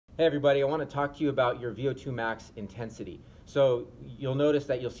Hey everybody, I want to talk to you about your VO2 max intensity. So you'll notice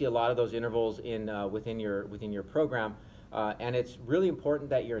that you'll see a lot of those intervals within your program, and it's really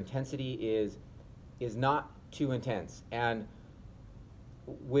important that your intensity is not too intense. And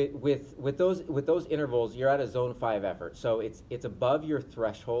with those intervals, you're at a zone 5 effort. So it's above your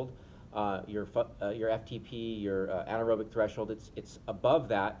threshold, your FTP, your anaerobic threshold. It's above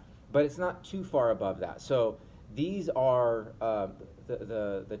that, but it's not too far above that. So these are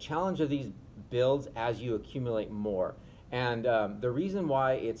the challenge of these builds as you accumulate more. And the reason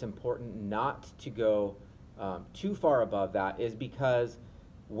why it's important not to go too far above that is because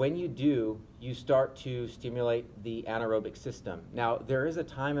when you do, you start to stimulate the anaerobic system. Now, there is a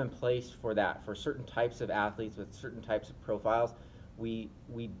time and place for that. For certain types of athletes with certain types of profiles, we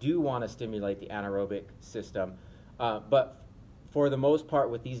do want to stimulate the anaerobic system, but for the most part,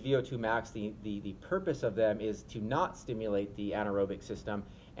 with these VO2 max, the purpose of them is to not stimulate the anaerobic system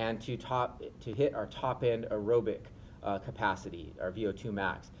and to hit our top end aerobic capacity, our VO2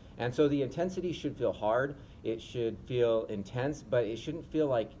 max. And so the intensity should feel hard, it should feel intense, but it shouldn't feel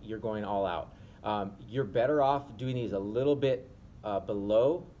like you're going all out. You're better off doing these a little bit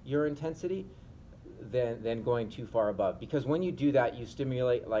below your intensity than going too far above, because when you do that, you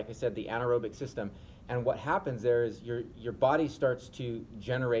stimulate, like I said, the anaerobic system. And what happens there is your body starts to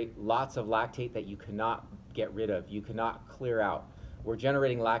generate lots of lactate that you cannot get rid of, you cannot clear out. We're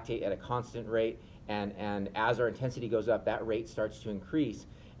generating lactate at a constant rate, and as our intensity goes up, that rate starts to increase.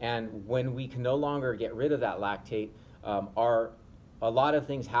 And when we can no longer get rid of that lactate, a lot of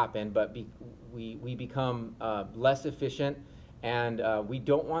things happen, but we become less efficient, and we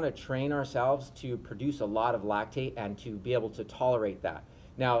don't want to train ourselves to produce a lot of lactate and to be able to tolerate that.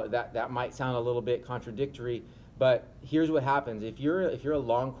 Now, that might sound a little bit contradictory, but here's what happens. If you're a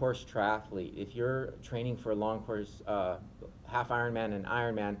long course triathlete, if you're training for a long course half Ironman and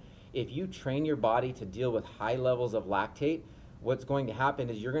Ironman, if you train your body to deal with high levels of lactate, what's going to happen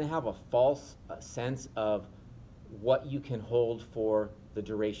is you're going to have a false sense of what you can hold for the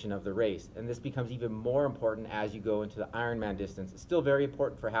duration of the race. And this becomes even more important as you go into the Ironman distance. It's still very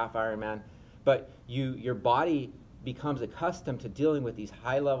important for half Ironman, but your body becomes accustomed to dealing with these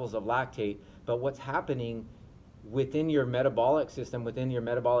high levels of lactate. But what's happening within your metabolic system, within your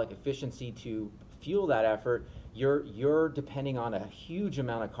metabolic efficiency to fuel that effort, you're depending on a huge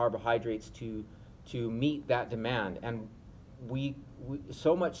amount of carbohydrates to meet that demand. And we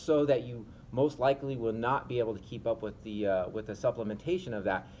so much so that you most likely will not be able to keep up with the supplementation of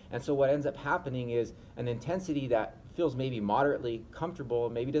that. And so what ends up happening is an intensity that feels maybe moderately comfortable,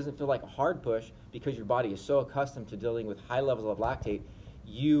 maybe doesn't feel like a hard push because your body is so accustomed to dealing with high levels of lactate.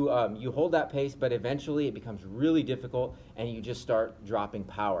 You hold that pace, but eventually it becomes really difficult and you just start dropping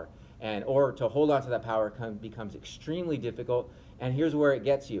power. Or to hold on to that power becomes extremely difficult. And here's where it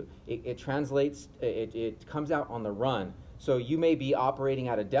gets you. It translates, it comes out on the run. So you may be operating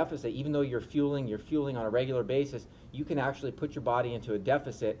at a deficit, even though you're fueling on a regular basis. You can actually put your body into a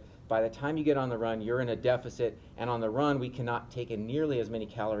deficit. By the time you get on the run, you're in a deficit, and on the run, we cannot take in nearly as many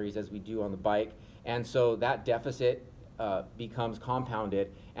calories as we do on the bike. And so that deficit becomes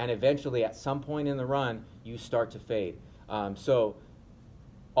compounded, and eventually at some point in the run, you start to fade. So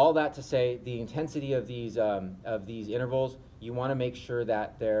all that to say, the intensity of these intervals, you want to make sure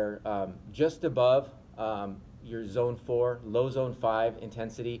that they're just above your zone 4, low zone 5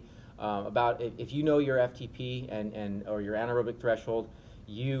 intensity. If you know your FTP or your anaerobic threshold,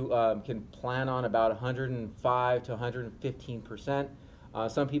 you can plan on about 105 to 115%.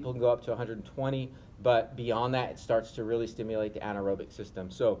 Some people can go up to 120, but beyond that, it starts to really stimulate the anaerobic system.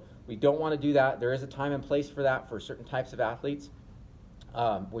 So we don't want to do that. There is a time and place for that for certain types of athletes,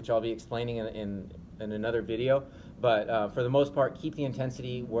 which I'll be explaining in another video. But for the most part, keep the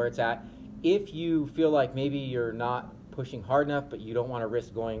intensity where it's at. If you feel like maybe you're not pushing hard enough, but you don't want to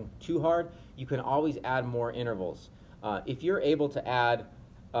risk going too hard, you can always add more intervals. If you're able to add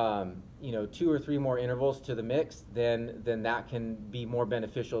 2 or 3 more intervals to the mix, then that can be more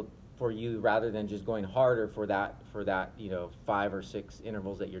beneficial for you rather than just going harder for that 5 or 6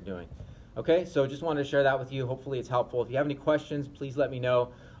 intervals that you're doing. Okay, so just wanted to share that with you. Hopefully it's helpful. If you have any questions, please let me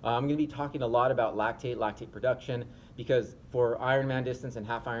know. I'm going to be talking a lot about lactate production, because for Ironman distance and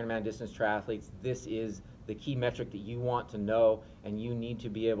half Ironman distance triathletes, this is the key metric that you want to know, and you need to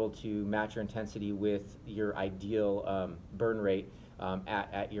be able to match your intensity with your ideal burn rate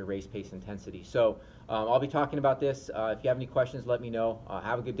at your race pace intensity. So I'll be talking about this. If you have any questions, let me know.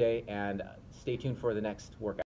 Have a good day, and stay tuned for the next workout.